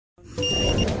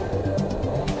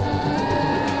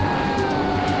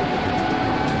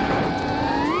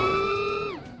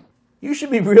You should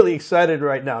be really excited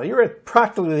right now. You're at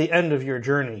practically the end of your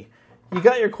journey. You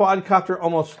got your quadcopter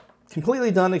almost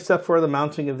completely done except for the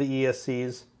mounting of the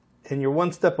ESCs, and you're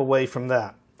one step away from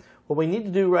that. What we need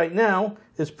to do right now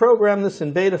is program this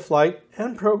in Betaflight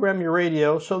and program your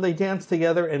radio so they dance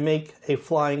together and make a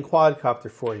flying quadcopter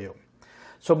for you.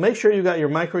 So make sure you got your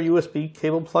micro USB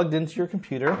cable plugged into your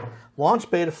computer,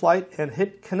 launch Betaflight, and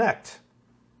hit connect.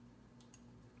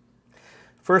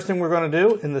 First thing we're going to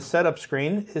do in the setup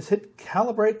screen is hit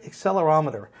calibrate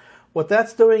accelerometer. What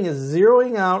that's doing is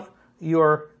zeroing out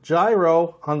your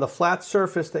gyro on the flat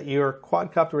surface that your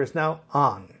quadcopter is now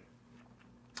on.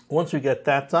 Once we get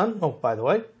that done, oh, by the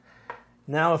way,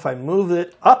 now if I move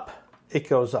it up, it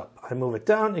goes up. I move it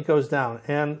down, it goes down.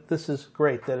 And this is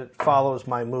great that it follows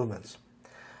my movements.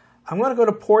 I'm going to go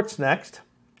to ports next.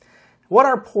 What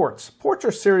are ports? Ports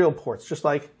are serial ports, just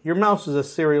like your mouse is a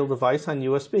serial device on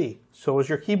USB. So is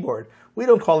your keyboard. We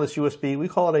don't call this USB, we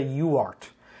call it a UART.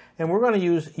 And we're going to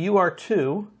use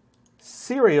UART2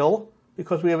 serial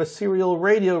because we have a serial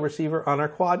radio receiver on our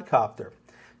quadcopter.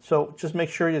 So just make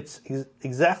sure it's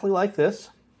exactly like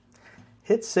this.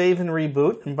 Hit save and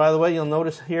reboot. And by the way, you'll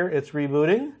notice here it's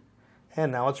rebooting.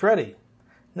 And now it's ready.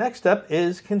 Next step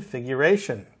is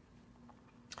configuration.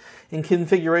 In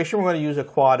configuration, we're going to use a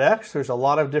Quad X. There's a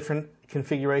lot of different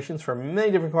configurations for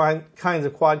many different kinds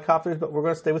of quadcopters, but we're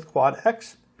going to stay with Quad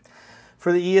X.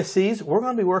 For the ESCs, we're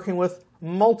going to be working with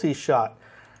multi-shot.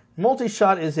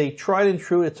 Multi-shot is a tried and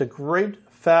true, it's a great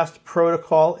fast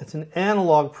protocol. It's an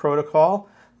analog protocol.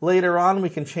 Later on, we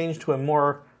can change to a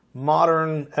more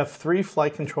modern F3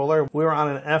 flight controller. We're on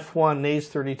an F1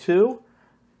 NAS32.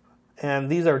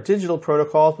 And these are digital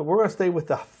protocols, but we're going to stay with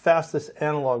the fastest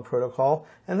analog protocol.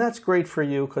 And that's great for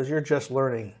you because you're just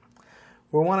learning.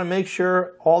 We want to make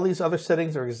sure all these other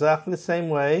settings are exactly the same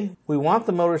way. We want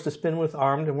the motors to spin with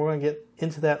armed, and we're going to get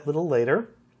into that a little later.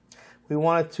 We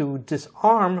want it to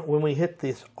disarm when we hit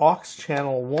this aux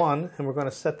channel 1, and we're going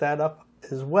to set that up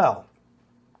as well.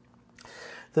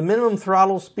 The minimum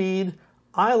throttle speed,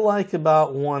 I like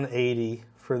about 180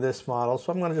 for this model,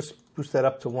 so I'm going to just boost that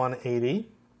up to 180.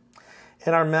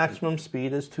 And our maximum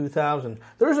speed is 2,000.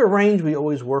 There's a range we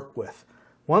always work with.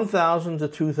 1,000 to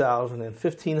 2,000, and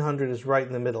 1,500 is right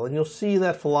in the middle. And you'll see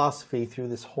that philosophy through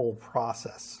this whole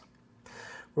process.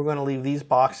 We're going to leave these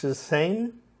boxes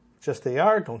same, just they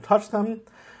are, don't touch them.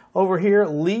 Over here,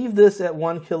 leave this at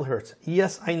 1 kilohertz.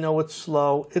 Yes, I know it's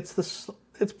slow.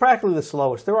 It's practically the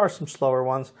slowest. There are some slower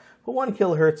ones, but 1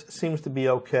 kilohertz seems to be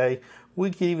okay.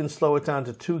 We could even slow it down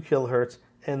to 2 kilohertz,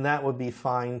 and that would be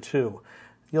fine too.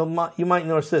 You might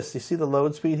notice this. You see the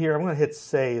load speed here? I'm going to hit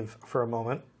save for a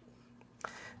moment.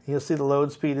 You'll see the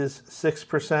load speed is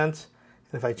 6%. And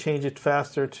if I change it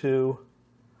faster to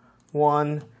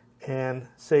 1 and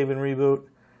save and reboot,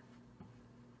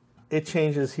 it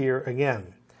changes here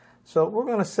again. So we're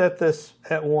going to set this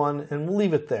at 1 and we'll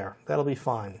leave it there. That'll be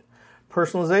fine.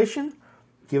 Personalization,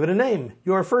 give it a name.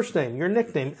 Your first name, your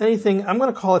nickname, anything. I'm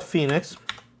going to call it Phoenix.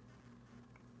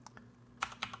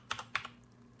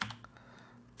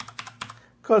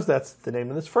 Because that's the name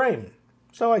of this frame.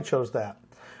 So I chose that.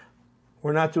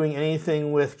 We're not doing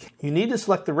anything with, you need to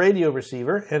select the radio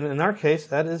receiver, and in our case,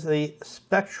 that is the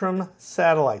Spectrum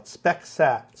Satellite,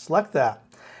 SpecSat. Select that.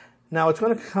 Now it's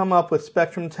going to come up with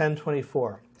Spectrum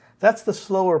 1024. That's the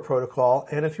slower protocol,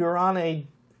 and if you're on a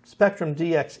Spectrum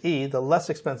DXE, the less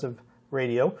expensive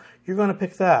radio, you're going to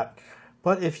pick that.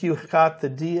 But if you got the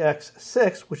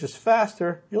DX6, which is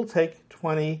faster, you'll take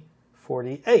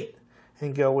 2048.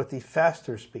 And go with the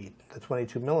faster speed, the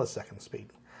 22 millisecond speed.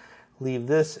 Leave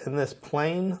this and this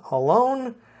plain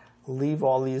alone. Leave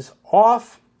all these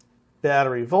off.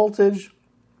 Battery voltage.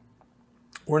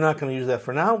 We're not going to use that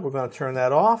for now. We're going to turn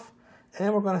that off.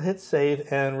 And we're going to hit save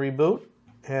and reboot.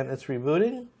 And it's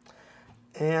rebooting.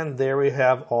 And there we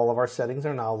have all of our settings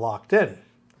are now locked in.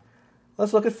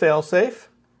 Let's look at failsafe.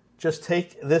 Just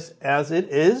take this as it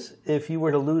is. If you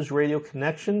were to lose radio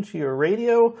connection to your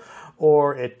radio,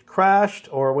 or it crashed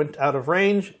or went out of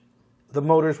range, the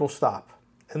motors will stop.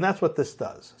 And that's what this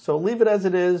does. So leave it as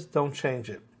it is, don't change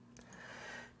it.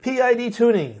 PID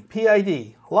tuning, PID,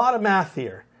 a lot of math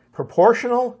here.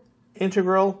 Proportional,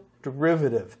 integral,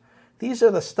 derivative. These are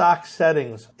the stock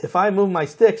settings. If I move my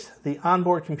sticks, the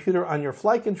onboard computer on your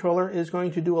flight controller is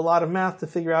going to do a lot of math to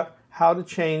figure out how to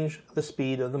change the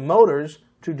speed of the motors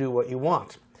to do what you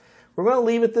want. We're going to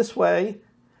leave it this way.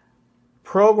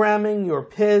 Programming your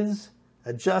PIDs,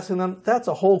 adjusting them, that's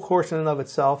a whole course in and of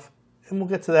itself, and we'll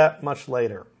get to that much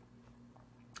later.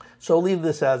 So leave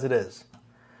this as it is.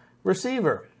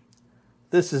 Receiver.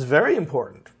 This is very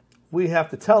important. We have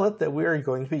to tell it that we are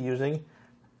going to be using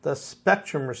the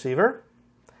Spectrum receiver,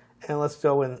 And let's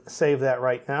go and save that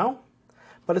right now.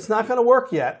 But it's not going to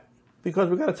work yet because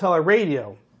we've got to tell our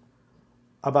radio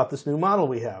about this new model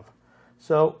we have.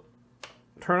 So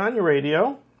turn on your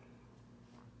radio.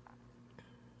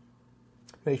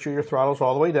 Make sure your throttle's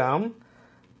all the way down.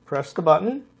 Press the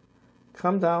button.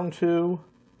 Come down to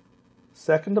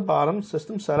second to bottom,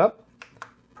 system setup.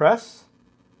 Press.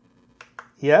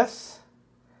 Yes.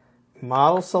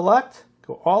 Model select.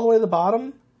 Go all the way to the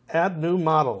bottom. Add new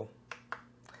model.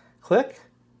 Click.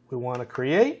 We want to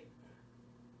create.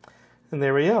 And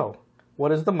there we go.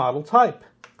 What is the model type?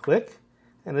 Click.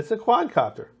 And it's a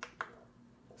quadcopter.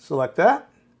 Select that.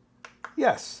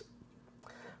 Yes.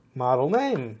 Model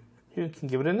name. You can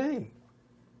give it a name.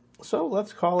 So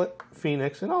let's call it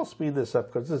Phoenix, and I'll speed this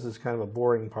up because this is kind of a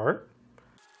boring part.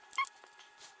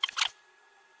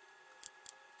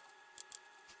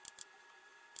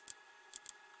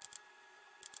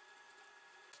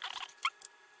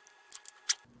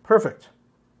 Perfect.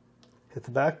 Hit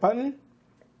the back button,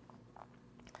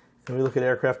 and we look at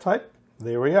aircraft type.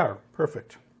 There we are.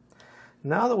 Perfect.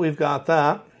 Now that we've got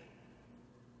that,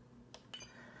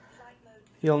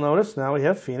 you'll notice now we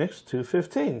have Phoenix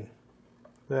 215.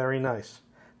 Very nice.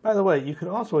 By the way, you can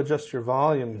also adjust your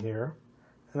volume here,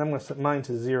 and I'm going to set mine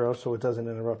to 0 so it doesn't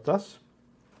interrupt us.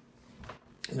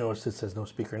 Notice it says no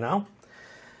speaker now.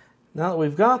 Now that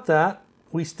we've got that,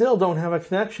 we still don't have a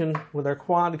connection with our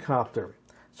quadcopter.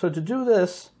 So to do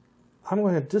this, I'm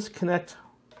going to disconnect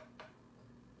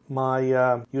my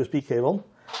USB cable,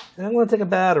 and I'm going to take a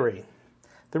battery.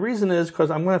 The reason is because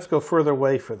I'm going to have to go further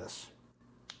away for this.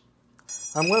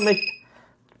 I'm going to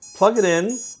plug it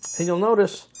in, and you'll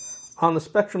notice on the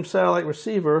Spectrum satellite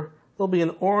receiver, there'll be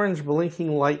an orange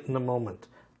blinking light in a moment.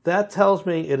 That tells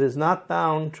me it is not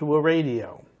bound to a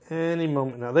radio. Any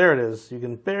moment. Now there it is. You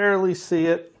can barely see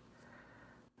it,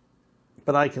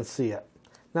 but I can see it.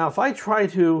 Now if I try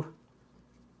to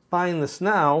bind this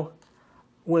now,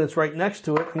 when it's right next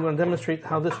to it, I'm going to demonstrate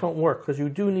how this won't work, because you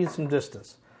do need some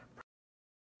distance.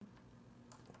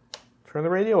 Turn the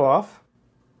radio off.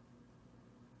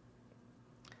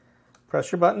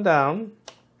 Press your button down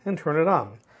and turn it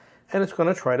on. And it's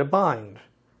going to try to bind.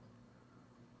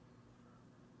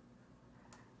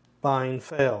 Bind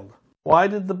failed. Why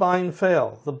did the bind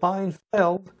fail? The bind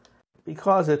failed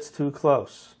because it's too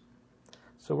close.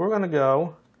 So we're going to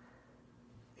go,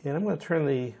 and I'm going to turn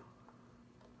the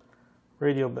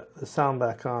sound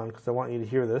back on because I want you to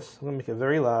hear this. I'm going to make it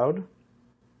very loud.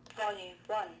 Volume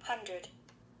 100.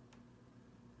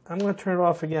 I'm going to turn it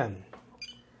off again.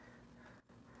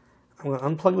 I'm going to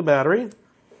unplug the battery,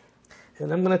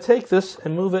 and I'm going to take this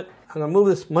and move it. I'm going to move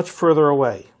this much further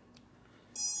away.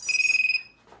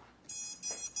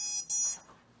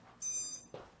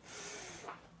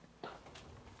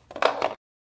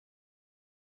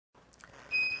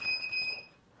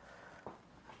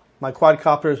 My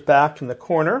quadcopter is back in the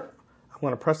corner. I'm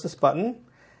going to press this button,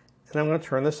 and I'm going to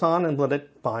turn this on and let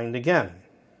it bind again.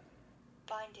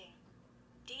 Binding.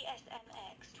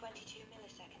 DSMX 22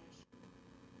 milliseconds.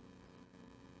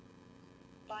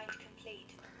 Bind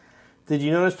complete. Did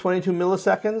you notice 22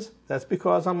 milliseconds? That's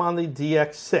because I'm on the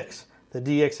DX6. The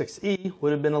DX6E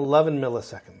would have been 11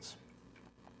 milliseconds.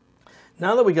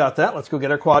 Now that we got that, let's go get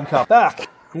our quadcopter back.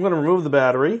 I'm going to remove the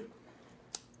battery.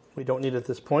 We don't need it at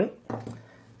this point.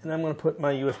 And I'm going to put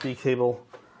my USB cable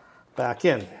back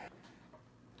in.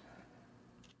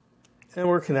 And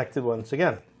we're connected once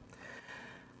again.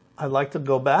 I'd like to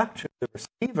go back to the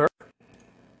receiver.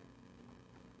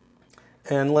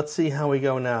 And let's see how we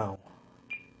go now.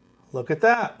 Look at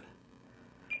that.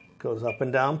 Goes up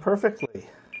and down perfectly.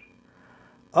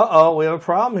 Uh-oh, we have a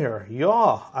problem here.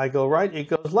 Yaw. I go right, it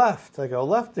goes left. I go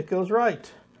left, it goes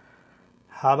right.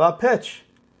 How about pitch?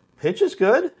 Pitch is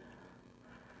good.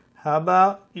 How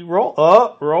about you roll?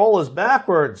 Oh, roll is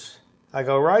backwards. I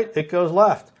go right, it goes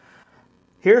left.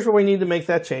 Here's where we need to make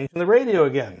that change in the radio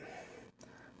again.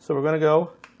 So we're going to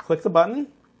go click the button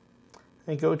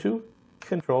and go to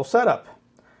Control Setup.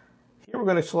 Here we're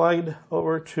going to slide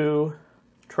over to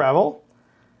Travel,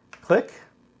 click,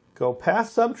 go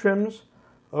past Subtrims,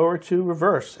 over to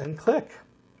Reverse and click.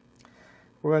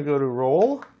 We're going to go to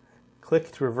Roll,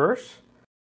 click to reverse.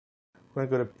 We're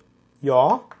going to go to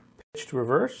Yaw, pitch to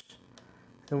reverse,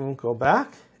 and we'll go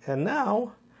back. And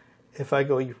now, if I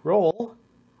go roll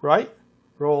right,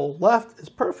 roll left, is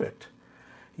perfect.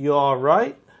 Yaw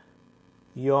right,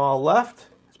 yaw left,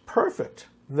 is perfect.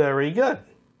 Very good.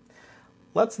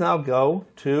 Let's now go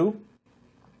to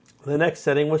the next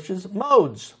setting, which is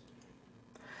modes.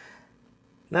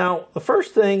 Now, the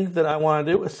first thing that I want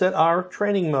to do is set our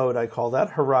training mode. I call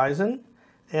that Horizon,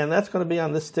 and that's going to be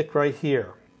on this stick right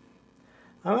here.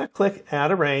 I'm going to click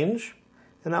Add a Range,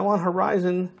 and I want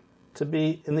horizon to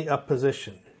be in the up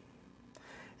position.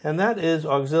 And that is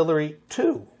auxiliary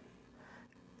 2.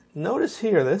 Notice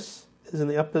here this is in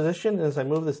the up position, and as I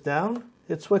move this down,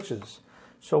 it switches.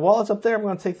 So while it's up there, I'm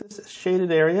going to take this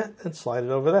shaded area and slide it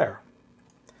over there.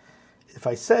 If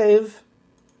I save,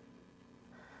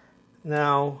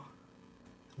 now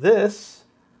this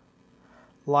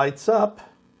lights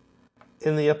up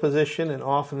in the up position and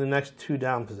off in the next 2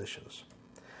 down positions.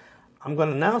 I'm going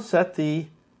to now set the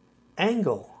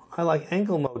angle. I like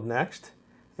angle mode next.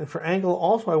 And for angle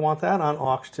also I want that on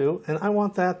aux 2, and I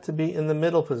want that to be in the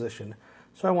middle position.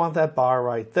 So I want that bar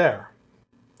right there.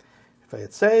 If I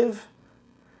hit save,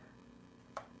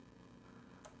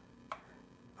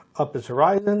 up is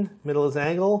horizon, middle is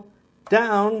angle,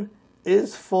 down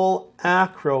is full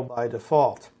acro by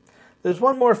default. There's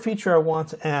one more feature I want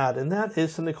to add, and that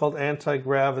is something called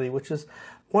anti-gravity, which is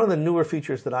one of the newer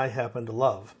features that I happen to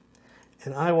love.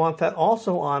 And I want that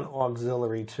also on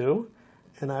auxiliary 2,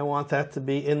 and I want that to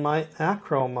be in my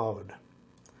acro mode.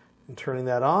 I'm turning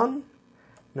that on.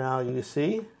 Now you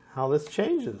see how this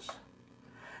changes.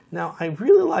 Now I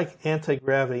really like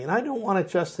anti-gravity, and I don't want it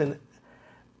just in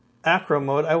acro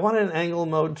mode. I want it in angle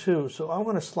mode too, so I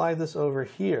want to slide this over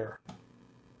here.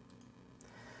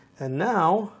 And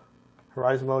now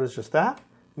horizon mode is just that.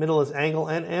 Middle is angle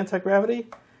and anti-gravity,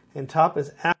 and top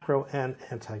is acro and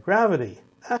anti-gravity.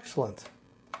 Excellent.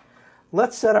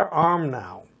 Let's set our arm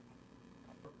now.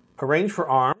 Arrange for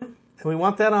arm, and we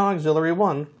want that on auxiliary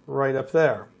 1 right up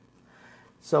there.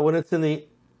 So when it's in the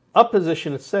up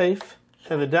position, it's safe,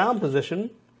 and the down position,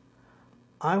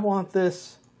 I want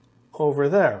this over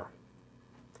there.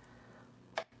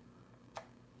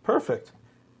 Perfect.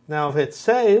 Now if it's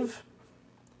save,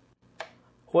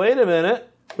 wait a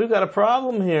minute, we've got a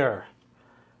problem here.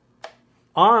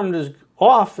 Armed is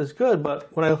off is good,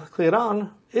 but when I click it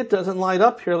on, it doesn't light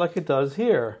up here like it does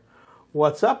here.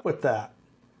 What's up with that?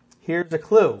 Here's a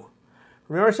clue.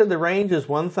 Remember I said the range is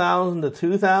 1,000 to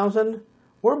 2,000?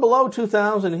 We're below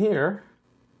 2,000 here.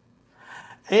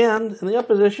 And in the up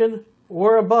position,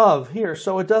 we're above here.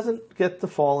 So it doesn't get to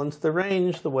fall into the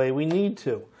range the way we need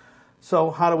to.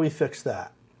 So how do we fix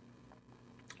that?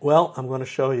 Well, I'm going to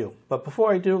show you. But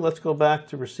before I do, let's go back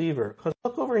to receiver. Because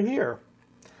look over here.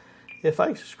 If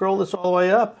I scroll this all the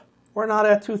way up, we're not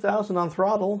at 2,000 on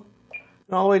throttle.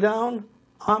 And all the way down,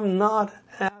 I'm not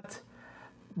at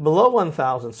below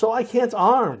 1,000. So I can't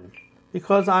arm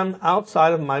because I'm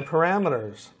outside of my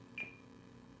parameters.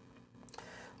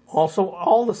 Also,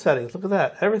 all the settings, look at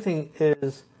that. Everything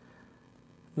is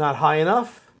not high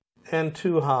enough and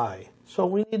too high. So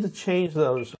we need to change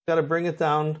those. We've got to bring it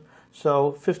down so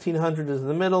 1,500 is in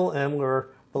the middle, and we're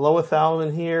below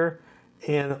 1,000 here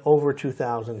and over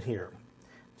 2,000 here.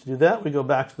 To do that, we go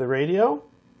back to the radio,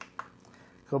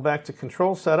 go back to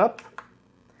control setup,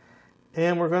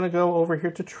 and we're going to go over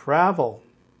here to travel.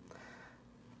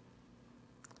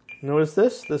 Notice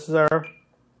this. This is our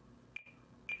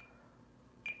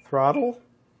throttle,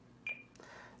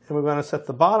 and we're going to set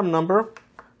the bottom number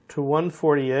to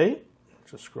 148.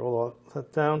 Just scroll all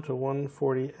that down to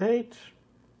 148.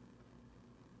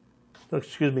 No,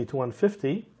 excuse me, to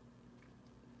 150.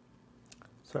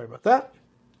 Sorry about that.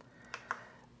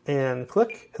 And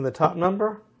click, and the top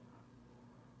number,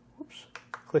 whoops,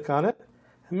 click on it,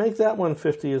 and make that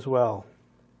 150 as well.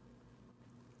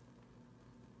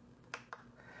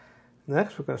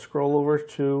 Next, we're going to scroll over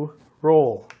to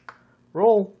roll.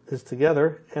 Roll is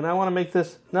together, and I want to make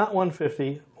this not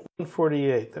 150,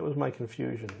 148. That was my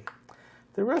confusion.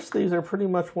 The rest of these are pretty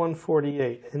much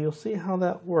 148, and you'll see how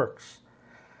that works.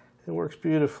 It works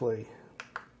beautifully.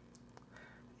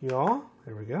 Yaw,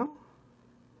 there we go.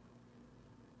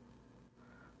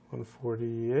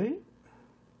 148.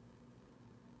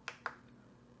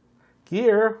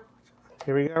 Gear,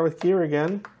 here we are with gear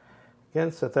again.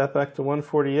 Again, set that back to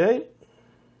 148.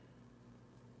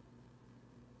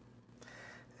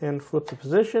 And flip the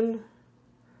position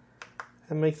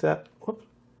and make that, whoops,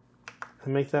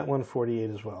 and make that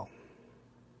 148 as well.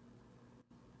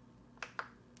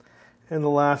 And the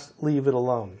last, leave it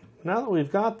alone. Now that we've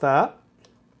got that,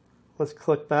 let's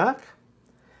click back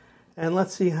and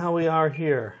let's see how we are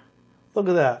here. Look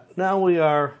at that. Now we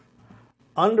are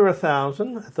under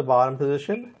 1,000 at the bottom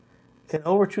position and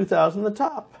over 2,000 at the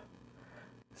top.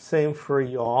 Same for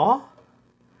yaw,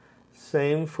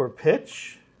 same for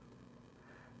pitch,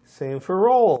 same for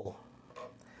roll.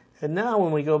 And now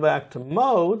when we go back to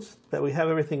modes, that we have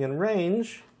everything in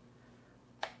range,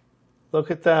 look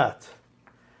at that.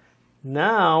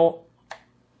 Now,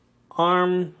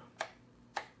 arm,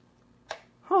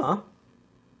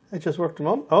 it just worked a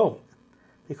moment. Oh,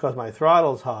 because my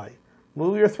throttle's high.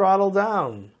 Move your throttle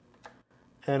down.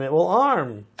 and it will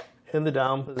arm in the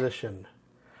down position.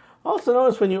 Also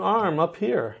notice when you arm up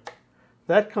here,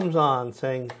 that comes on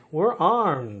saying, we're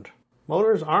armed.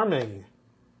 Motor's arming.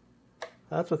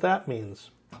 That's what that means.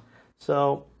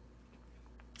 So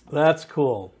that's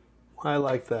cool. I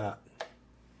like that.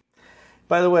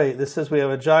 By the way, this says we have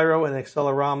a gyro and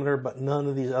accelerometer, but none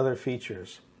of these other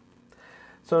features.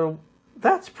 So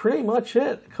that's pretty much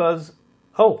it, because,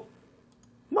 oh,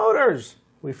 motors.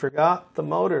 We forgot the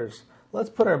motors. Let's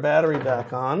put our battery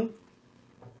back on.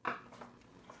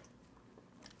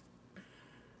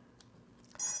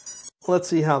 Let's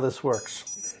see how this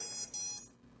works.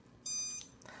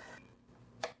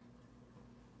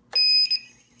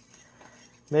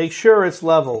 Make sure it's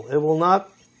level. It will not,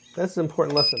 that's an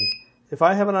important lesson. If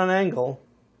I have it on angle,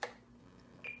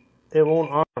 it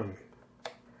won't arm.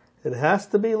 It has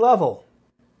to be level.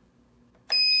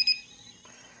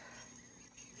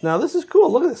 Now this is cool.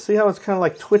 Look at this. See how it's kind of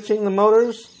like twitching the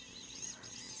motors?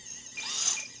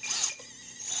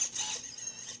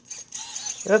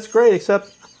 That's great,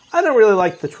 except I don't really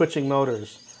like the twitching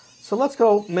motors. So let's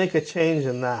go make a change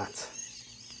in that.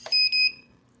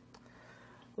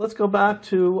 Let's go back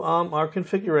to our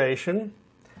configuration.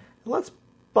 Let's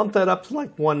bump that up to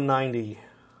like 190.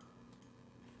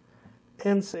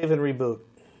 And save and reboot.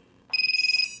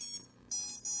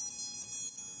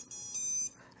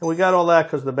 And we got all that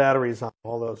because the battery's on,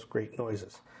 all those great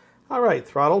noises. All right,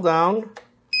 throttle down,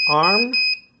 arm.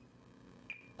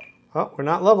 Oh, we're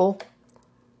not level.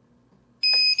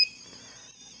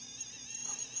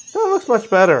 Oh, it looks much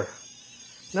better.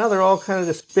 Now they're all kind of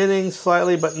just spinning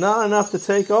slightly, but not enough to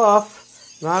take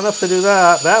off. Not enough to do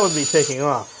that. That would be taking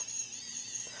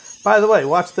off. By the way,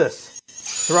 watch this.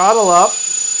 Throttle up,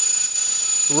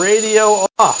 radio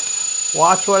off.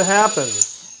 Watch what happens.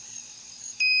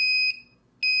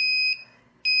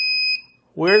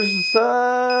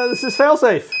 This is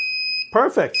failsafe.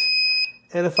 Perfect.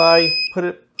 And if I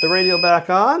put the radio back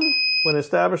on, when it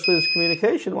establishes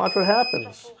communication, watch what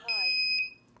happens.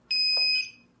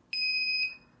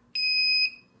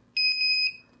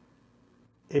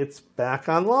 It's back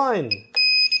online.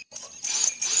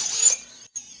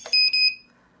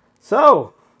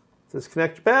 So,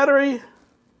 disconnect your battery.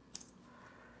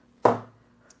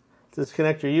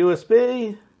 Disconnect your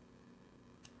USB.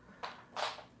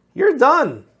 You're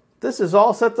done. This is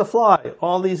all set to fly.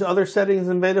 All these other settings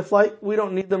in Betaflight, we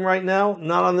don't need them right now,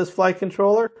 not on this flight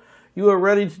controller. You are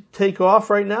ready to take off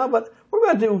right now, but we're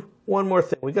going to do one more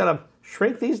thing. We got to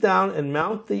shrink these down and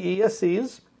mount the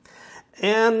ESCs.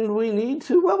 And we need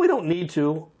to, well, we don't need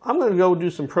to. I'm going to go do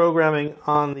some programming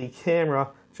on the camera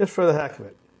just for the heck of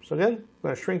it. So again, I'm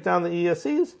going to shrink down the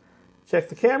ESCs, check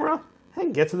the camera,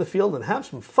 and get to the field and have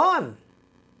some fun.